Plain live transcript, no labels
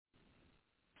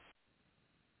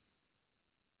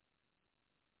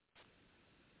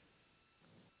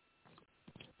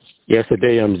Yes,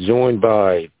 today I'm joined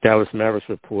by Dallas Mavericks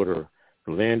reporter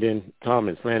Landon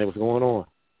Thomas. Landon, what's going on?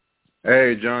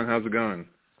 Hey, John, how's it going?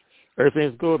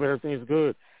 Everything's good, man. Everything's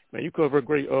good. Man, you cover a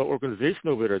great organization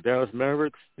over there, Dallas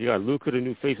Mavericks. You got Luka, the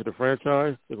new face of the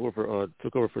franchise, took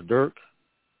over for Dirk.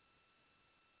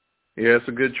 Yeah, it's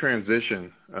a good transition.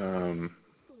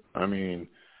 I mean,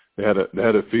 they had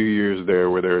a few years there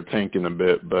where they were tanking a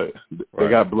bit, but they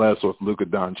got blessed with Luka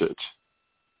Doncic.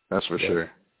 That's for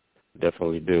sure.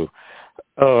 Definitely do.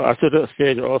 I should have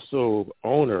said you're also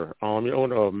owner. You're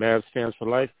owner of Mavs Fans for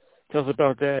Life. Tell us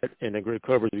about that and the great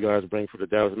coverage you guys bring for the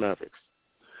Dallas Mavericks.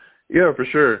 Yeah, for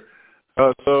sure.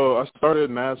 So I started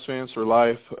Mavs Fans for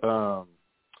Life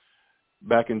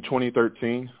back in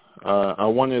 2013. I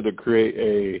wanted to create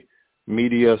a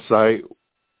media site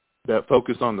that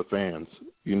focused on the fans.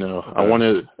 You know, I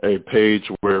wanted a page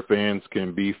where fans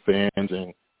can be fans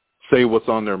and say what's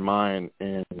on their mind,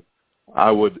 and I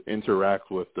would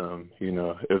interact with them. You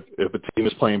know, if a team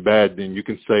is playing bad, then you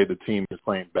can say the team is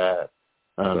playing bad.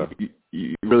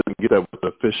 You really get that with the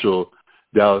official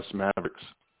Dallas Mavericks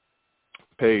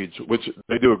page, which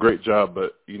they do a great job,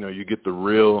 but, you know, you get the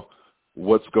real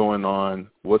what's going on,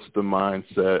 what's the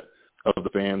mindset of the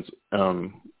fans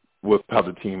with how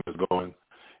the team is going.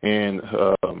 And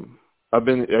I've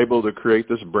been able to create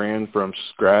this brand from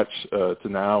scratch to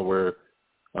now where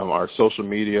our social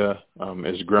media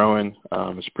is growing.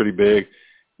 It's pretty big,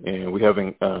 and we have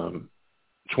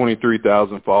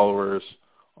 23,000 followers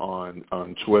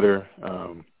on Twitter,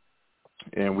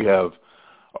 and we have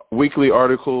weekly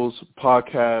articles,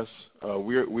 podcasts.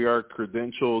 We are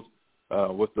credentialed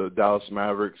with the Dallas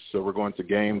Mavericks, so we're going to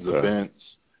games, events,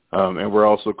 and we're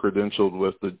also credentialed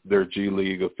with their G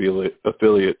League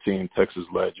affiliate team, Texas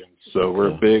Legends. So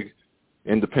we're a big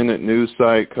independent news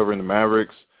site covering the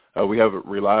Mavericks. We have a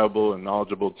reliable and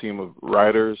knowledgeable team of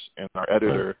writers, and our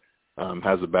editor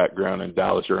has a background in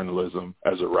Dallas journalism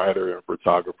as a writer and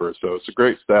photographer. So it's a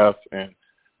great staff, and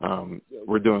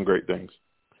we're doing great things.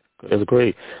 That's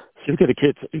great. So you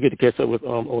get to catch up with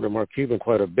owner Mark Cuban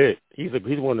quite a bit. He's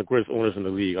one of the greatest owners in the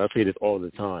league. I say this all the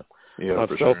time. Yeah,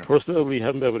 for sure. Personally,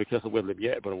 haven't been able to catch up with him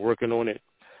yet, but I'm working on it.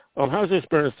 How's your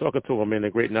experience talking to him and the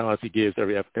great knowledge he gives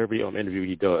every interview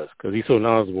he does? Because he's so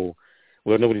knowledgeable.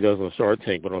 Well, nobody does on Shark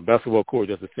Tank, but on a basketball court,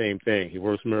 does the same thing. He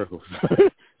works miracles.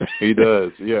 He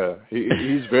does, yeah.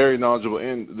 He's very knowledgeable.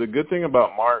 And the good thing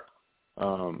about Mark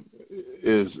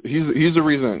is he's the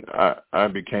reason I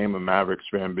became a Mavericks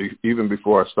fan even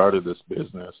before I started this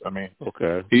business. I mean,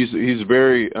 he's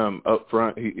very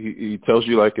upfront. He tells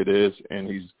you like it is, and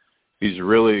he's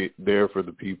really there for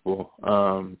the people.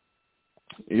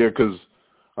 Because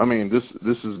I mean,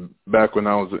 this is back when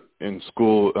I was in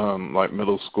school, like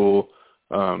middle school.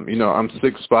 You know, I'm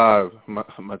 6'5".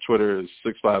 My Twitter is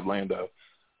 6'5" Lando.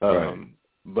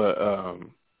 But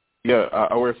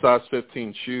I wear size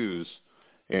 15 shoes,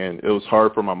 and it was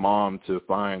hard for my mom to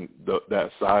find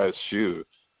that size shoe.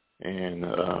 And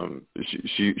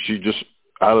she just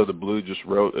out of the blue just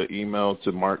wrote an email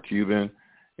to Mark Cuban,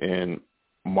 and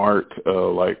Mark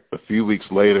like a few weeks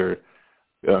later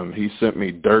he sent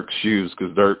me Dirk's shoes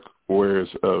because Dirk wears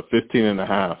 15 and a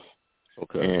half.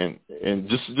 And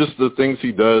just the things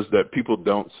he does that people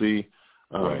don't see,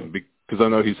 because I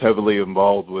know he's heavily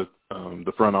involved with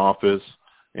the front office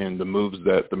and the moves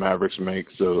that the Mavericks make.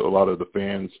 So a lot of the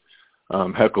fans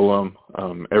heckle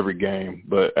him every game.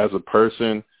 But as a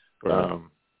person, and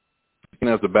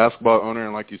as a basketball owner,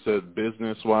 and like you said,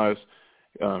 business-wise,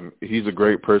 he's a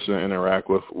great person to interact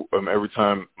with. Every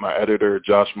time my editor,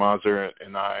 Josh Mazur,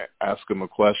 and I ask him a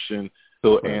question,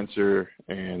 he'll answer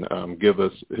and give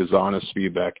us his honest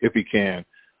feedback if he can,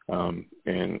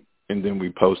 and then we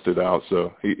post it out.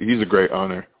 So he's a great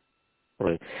owner.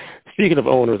 Right. Speaking of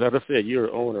owners, as I said, you're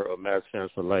an owner of Mavs Fans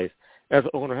for Life. As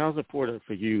an owner, how is it important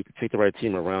for you to take the right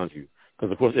team around you?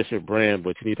 Because, of course, it's your brand,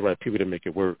 but you need the right people to make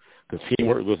it work, because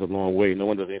teamwork goes a long way. No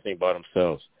one does anything by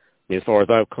themselves. I mean, as far as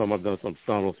I've come, I've done some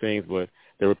phenomenal things, but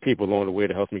there were people along the way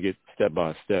to help me get step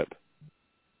by step.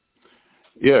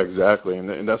 Yeah, exactly,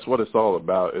 and that's what it's all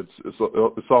about.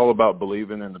 It's all about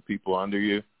believing in the people under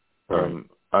you.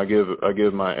 I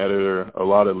give my editor a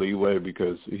lot of leeway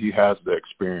because he has the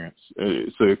experience.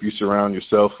 So if you surround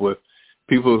yourself with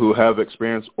people who have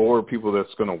experience or people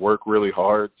that's going to work really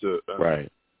hard to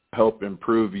help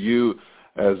improve you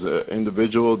as an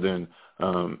individual, then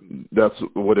that's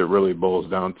what it really boils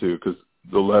down to. Because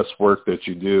the less work that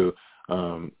you do,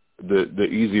 the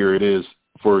easier it is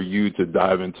for you to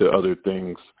dive into other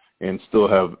things and still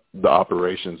have the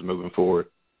operations moving forward.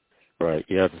 Right.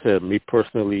 Yeah, as I said, me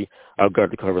personally, I've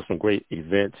got to cover some great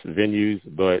events, venues,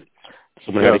 but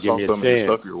someone had to give me a chance. Some of the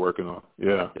stuff you're working on.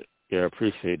 Yeah. Yeah, I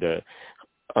appreciate that.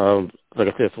 like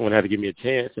I said, someone had to give me a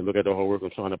chance and look at the whole work I'm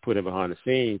trying to put in behind the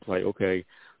scenes. Like, okay,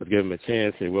 let's give him a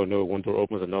chance, and we'll know one door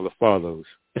opens, another follows.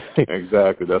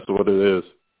 Exactly. That's what it is.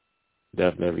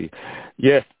 Definitely.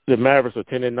 Yes, the Mavericks are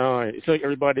 10-9. It's like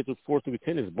everybody that's 4 through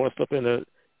 10 is bunched up in a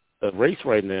race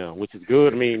right now, which is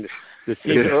good. I mean, the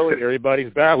season early,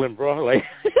 everybody's battling, bro. Like,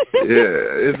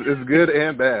 it's good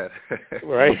and bad.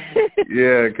 Right.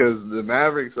 Yeah, because the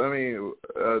Mavericks. I mean,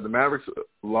 the Mavericks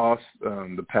lost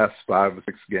the past 5 or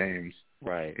 6 games.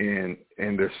 Right. And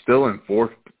they're still in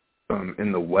 4th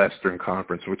in the Western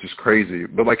Conference, which is crazy.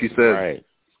 But like you said, right.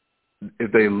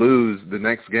 If they lose the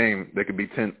next game, they could be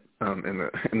 10th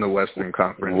in the Western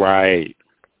Conference. Right.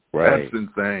 That's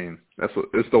insane.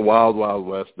 It's the wild, wild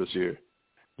west this year.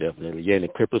 Definitely. Yeah, and the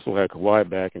Clippers will have Kawhi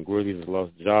back, and Grizzlies has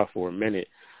lost Ja for a minute.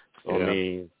 So, yeah. I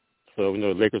mean, so,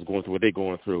 the Lakers going through what they're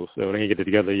going through, so they ain't get it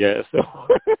together yet. So,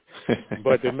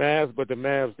 but the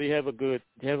Mavs, they have a good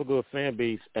fan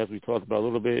base, as we talked about a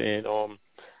little bit, and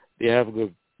they have a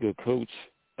good coach.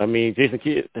 I mean, Jason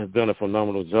Kidd has done a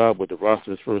phenomenal job with the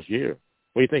roster his first year.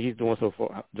 What do you think he's doing so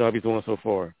far? Job he's doing so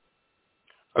far?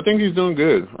 I think he's doing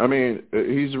good. I mean,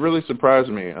 he's really surprised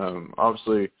me.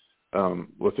 Obviously,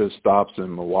 with his stops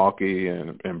in Milwaukee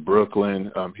and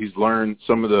Brooklyn, he's learned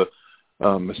some of the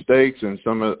mistakes and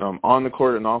some of on the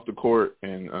court and off the court,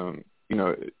 and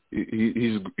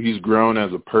he's grown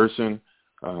as a person.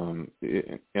 And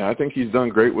I think he's done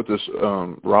great with this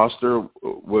roster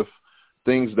with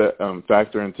things that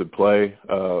factor into play.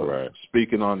 Right.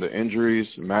 Speaking on the injuries,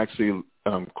 Maxi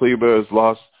Kleber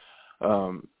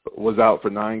was out for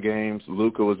 9 games.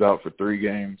 Luka was out for 3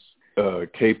 games.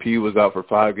 KP was out for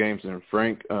 5 games, and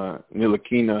Frank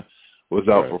Ntilikina was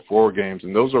out for 4 games.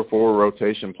 And those are 4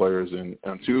 rotation players, and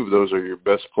 2 of those are your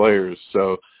best players.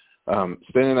 So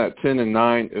standing at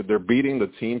 10-9, they're beating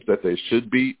the teams that they should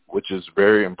beat, which is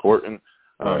very important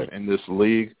in this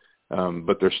league.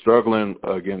 But they're struggling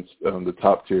against the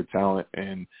top-tier talent,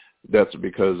 and that's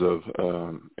because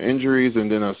of injuries,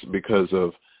 and then that's because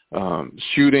of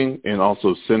shooting and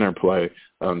also center play.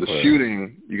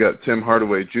 Shooting, you got Tim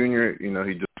Hardaway Jr.,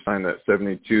 he just signed that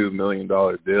 $72 million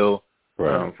deal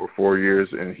for 4 years,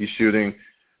 and he's shooting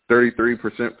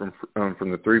 33%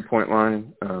 from the three-point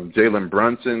line. Jalen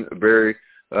Brunson, a very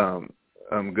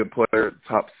good player,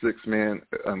 top 6-man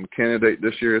candidate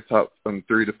this year, top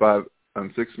 3 to 5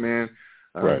 6-man.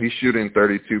 He's shooting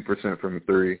 32% from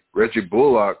 3. Reggie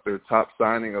Bullock, their top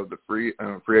signing of the free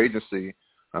agency,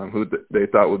 who they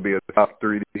thought would be a top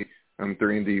 3D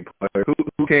 3D player,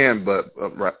 who can, but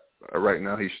right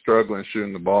now he's struggling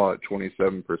shooting the ball at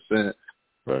 27%.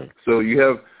 Right. So you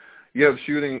have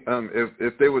shooting.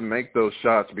 If they would make those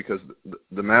shots, because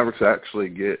the Mavericks actually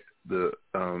get the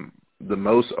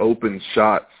most open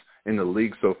shots in the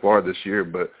league so far this year,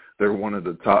 but they're one of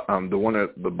the top, one of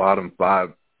the bottom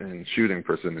 5 in shooting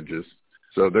percentages.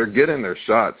 So they're getting their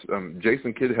shots.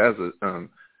 Jason Kidd has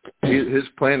his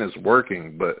plan is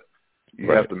working, but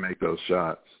you have to make those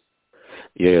shots.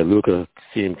 Yeah, Luka,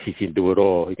 he can do it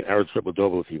all. He can average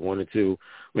triple-double if he wanted to.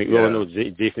 I mean, we all know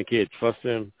Jason Kidd trusts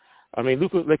him. I mean,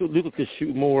 Luka could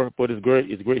shoot more, but it's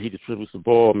great. It's great he distributes the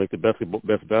ball, make the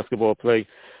best basketball play.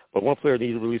 But one player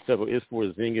needs to really step up is for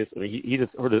Porzingis. I mean, he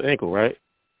just hurt his ankle, right?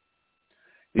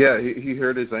 Yeah, he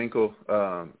hurt his ankle.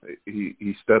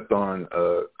 He stepped on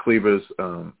Kleber's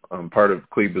part of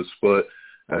Kleber's foot,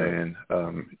 and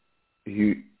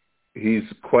he's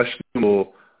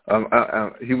questionable.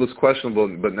 He was questionable,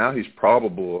 but now he's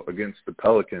probable against the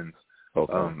Pelicans.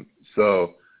 Okay.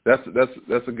 So that's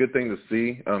a good thing to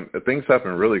see. Things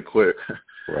happen really quick,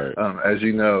 right? As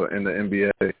you know, in the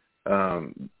NBA.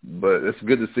 But it's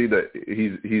good to see that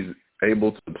he's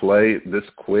able to play this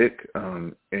quick.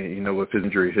 And with his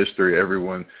injury history,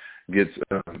 everyone gets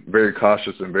very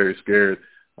cautious and very scared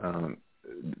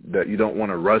that you don't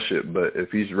want to rush it. But if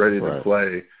he's ready to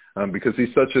play, because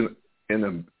he's such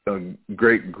in a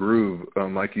great groove,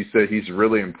 like you said, he's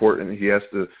really important. He has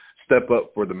to step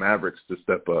up for the Mavericks to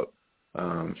step up.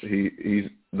 He's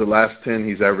the last 10,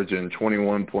 he's averaging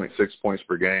 21.6 points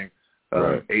per game,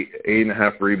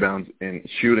 8.5 rebounds, and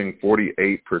shooting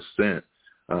 48%.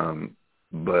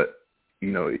 But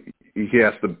he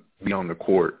has to be on the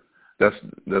court. That's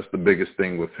the biggest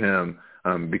thing with him,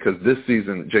 because this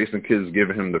season Jason Kidd has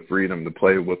given him the freedom to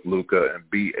play with Luka and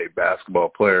be a basketball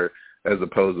player, as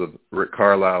opposed to Rick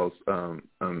Carlisle's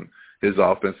his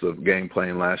offensive game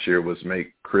plan last year was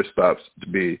make Kristaps to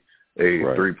be a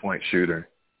 3-point shooter.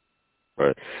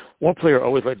 Right. One player I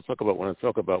always like to talk about when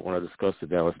I discuss the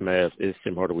Dallas Mavs is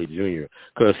Tim Hardaway Jr.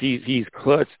 because he's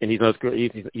clutch and he's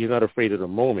not afraid of the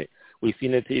moment. We've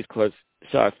seen him take clutch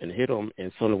shots and hit them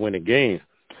and some of the winning games.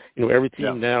 Every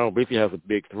team now basically has a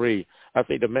big three. I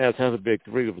think the Mavs has a big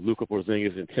three with Luka,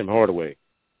 Porzingis, and Tim Hardaway.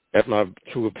 That's my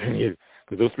true opinion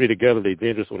because those three together, they're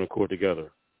dangerous on the court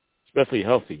together, especially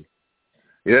healthy.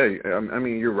 Yeah, I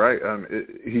mean, you're right.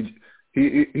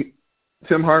 He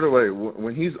Tim Hardaway,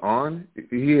 when he's on,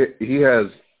 he has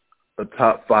a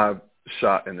top 5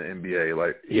 shot in the NBA.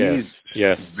 Like he's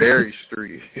very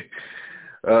streaky.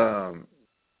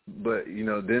 But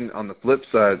then on the flip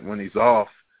side, when he's off,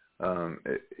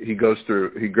 he goes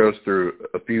through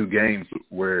a few games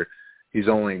where he's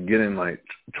only getting like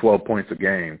 12 points a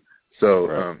game.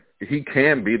 So he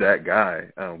can be that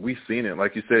guy. We've seen it.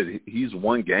 Like you said, he's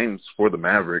won games for the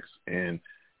Mavericks, and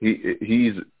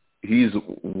he's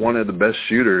one of the best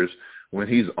shooters when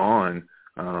he's on.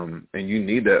 And you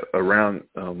need that around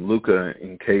Luka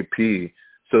and KP.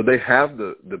 So they have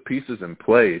the pieces in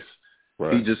place.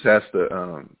 Right. He just has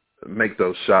to make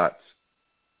those shots.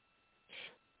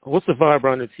 What's the vibe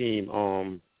around the team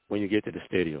when you get to the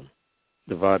stadium?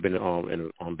 The vibe in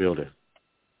the building.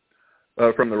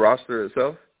 From the roster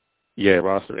itself? Yeah,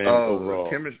 roster and overall.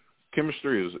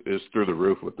 Chemistry is through the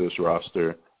roof with this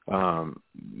roster.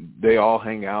 They all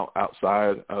hang out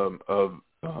outside of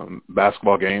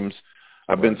basketball games.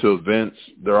 I've been to events.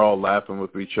 They're all laughing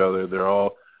with each other.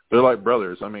 They're like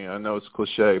brothers. I mean, I know it's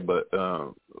cliche, but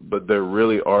they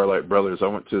really are like brothers. I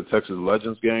went to the Texas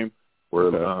Legends game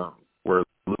where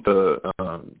Luka,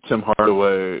 Tim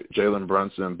Hardaway, Jalen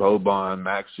Brunson, Boban,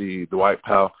 Maxey, Dwight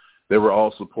Powell, they were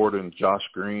all supporting Josh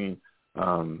Green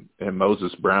and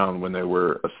Moses Brown when they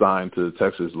were assigned to the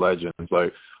Texas Legends.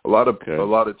 Like a lot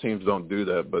of teams don't do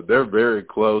that, but they're very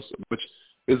close, which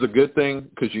is a good thing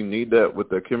because you need that with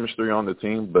the chemistry on the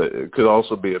team. But it could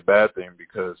also be a bad thing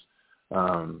because,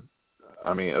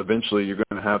 eventually you're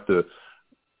going to have to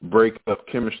break up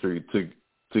chemistry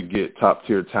to get top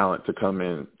tier talent to come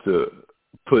in to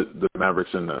put the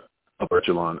Mavericks in the upper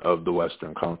echelon of the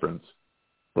Western Conference.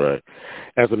 Right.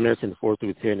 As I mentioned, 4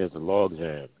 through 10 is a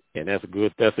logjam, and that's a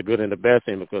good and a bad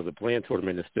thing because the playing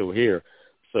tournament is still here.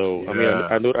 So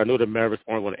I know the Mavericks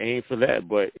aren't going to aim for that,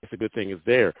 but it's a good thing it's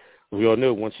there. We all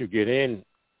know once you get in,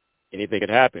 anything can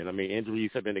happen. I mean,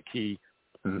 injuries have been the key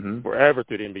forever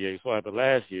through the NBA. So happened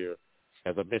last year,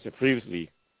 as I mentioned previously.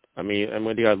 I mean, and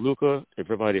when they got Luka, if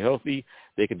everybody healthy,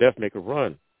 they can definitely make a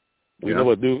run. We know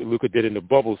what Luka did in the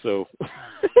bubble, so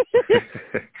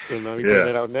now he's doing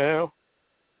that out now.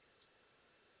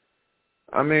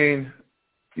 I mean,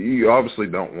 you obviously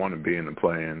don't want to be in the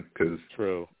play-in because,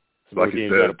 true. Like you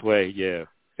said, got to play,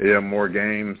 more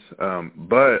games.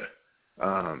 But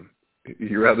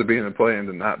you'd rather be in the play-in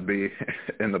than not be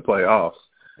in the playoffs.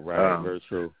 Right, very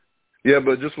true. Yeah,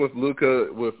 but just with Luka,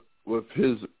 with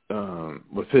his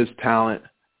talent,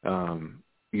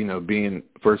 being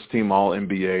first team All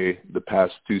NBA the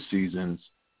past 2 seasons,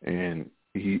 and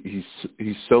he's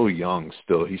so young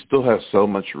still. He still has so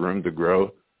much room to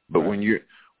grow. But when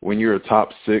you're a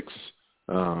top 6,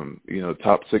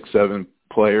 top 6, 7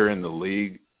 player in the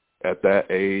league at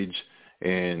that age,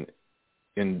 and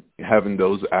having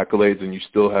those accolades, and you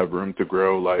still have room to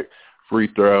grow, like free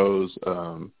throws,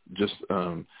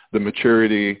 the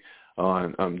maturity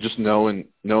on just knowing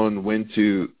when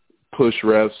to push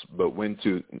refs, but when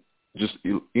to just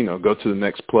go to the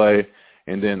next play,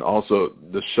 and then also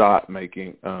the shot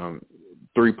making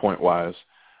 3-point wise.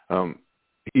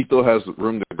 He still has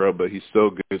room to grow, but he's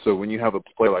so good. So when you have a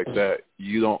play like that,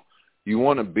 you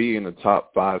want to be in the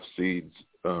top 5 seeds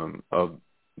of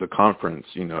the conference,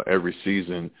 every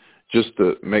season, just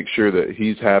to make sure that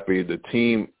he's happy. The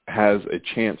team has a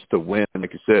chance to win.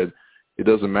 Like you said, it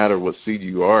doesn't matter what seed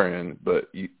you are in, but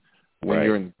when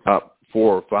you're in the top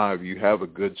 4 or 5, you have a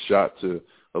good shot to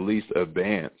at least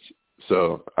advance.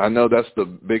 So I know that's the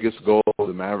biggest goal of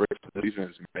the Mavericks this season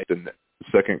is make the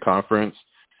second conference.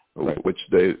 Right. Which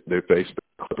they faced the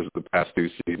Clippers the past 2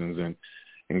 seasons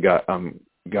and got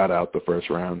out the first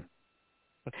round.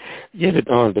 Yeah,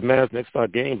 the Mavs' next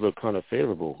 5 games look kind of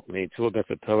favorable. I mean, 2 against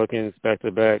the Pelicans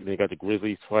back-to-back. They got the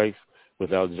Grizzlies twice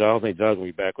without Giles. Giles going to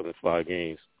be back on the 5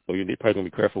 games. So you're probably going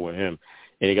to be careful with him.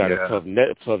 And they got a tough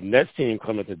Nets team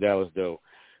coming to Dallas, though.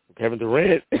 Kevin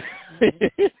Durant.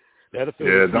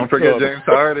 Don't forget James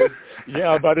Harden. Yeah,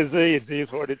 I'm about to say it. James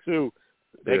Harden, too.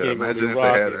 Imagine if they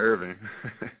had Irving.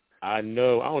 I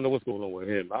know. I don't know what's going on with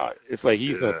him. It's like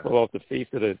he's going to fall off the face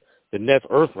of the Nets'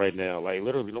 earth right now. Like,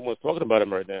 literally, no one's talking about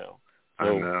him right now. So,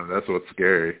 I know. That's what's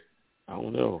scary. I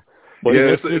don't know. But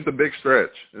it's a big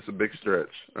stretch. It's a big stretch.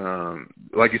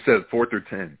 Like you said, 4 through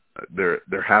 10,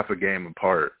 they're half a game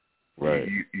apart. Right.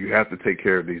 You have to take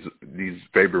care of these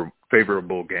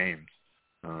favorable games.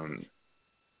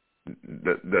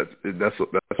 That's what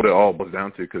it all boils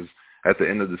down to. Because at the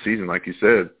end of the season, like you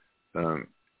said,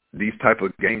 these type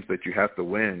of games that you have to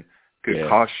win could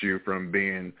cost you from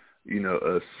being,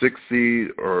 a 6 seed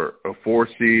or a 4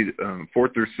 seed, 4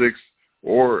 through 6,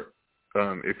 or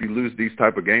if you lose these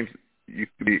type of games,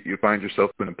 you find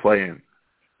yourself in a play-in.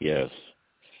 Yes.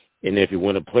 And if you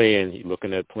want to play in, you're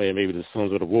looking at playing maybe the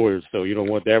Suns or the Warriors, so you don't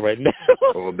want that right now.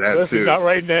 Well, that too. Not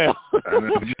right now.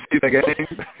 Did you see that game?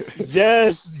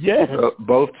 Yes.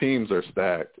 Both teams are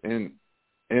stacked, and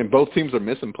both teams are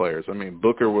missing players. I mean,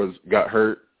 Booker got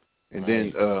hurt, and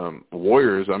then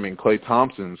Warriors. I mean, Klay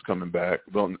Thompson's coming back.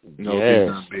 Don't know if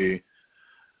he's going to be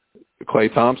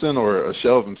Klay Thompson or a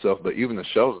shell of himself, but even a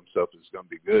shell of himself is going to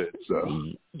be good.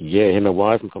 So him and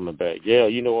Wiseman coming back. Yeah,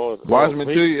 Wiseman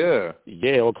Klay, too. Yeah.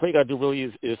 Yeah, all Klay got to do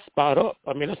really is spot up.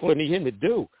 I mean, that's what I need him to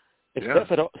do. And Steph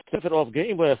had off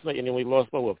game last night, and then we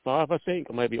lost by 5, I think.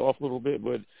 I might be off a little bit,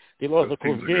 but they lost a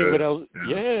close game without.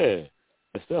 Yeah,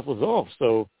 and Steph was off,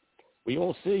 so we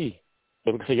won't see.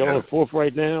 But like I said, y'all in 4th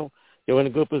right now. You're in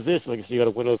a good position. Like I said, you got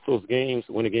to win those close games.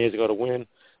 Win the games you got to win.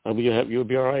 You'll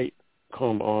be all right.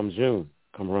 Come around June.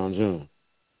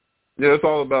 Yeah, it's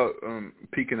all about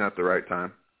peaking at the right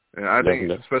time. And I think,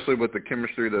 especially with the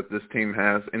chemistry that this team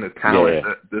has and the talent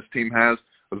that this team has,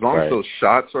 as long as those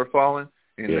shots are falling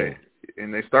and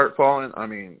they start falling, I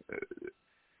mean,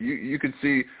 you could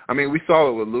see. I mean, we saw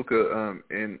it with Luka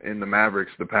in the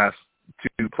Mavericks the past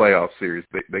 2 playoff series.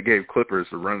 They gave Clippers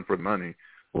a run for money.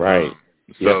 Right.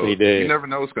 So yes, they did. You never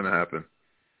know what's going to happen.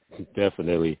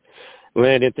 Definitely.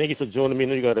 Landon, thank you for joining me. I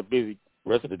know you got a busy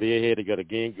rest of the day ahead. You got a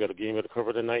game to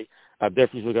cover tonight. I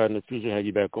definitely forgot in the future have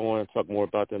you back on, talk more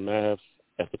about the Mavs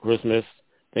after Christmas.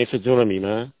 Thanks for joining me,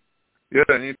 man. Yeah,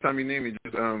 anytime you need me,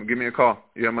 just give me a call.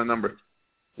 You have my number.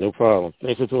 No problem.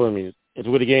 Thanks for joining me.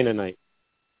 Enjoy the game tonight.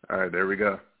 All right, there we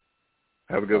go.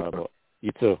 Have a good one.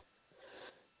 You too.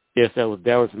 Yes, that was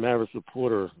Dallas Mavericks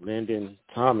reporter Landon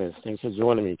Thomas. Thanks for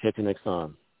joining me. Catch you next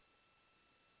time.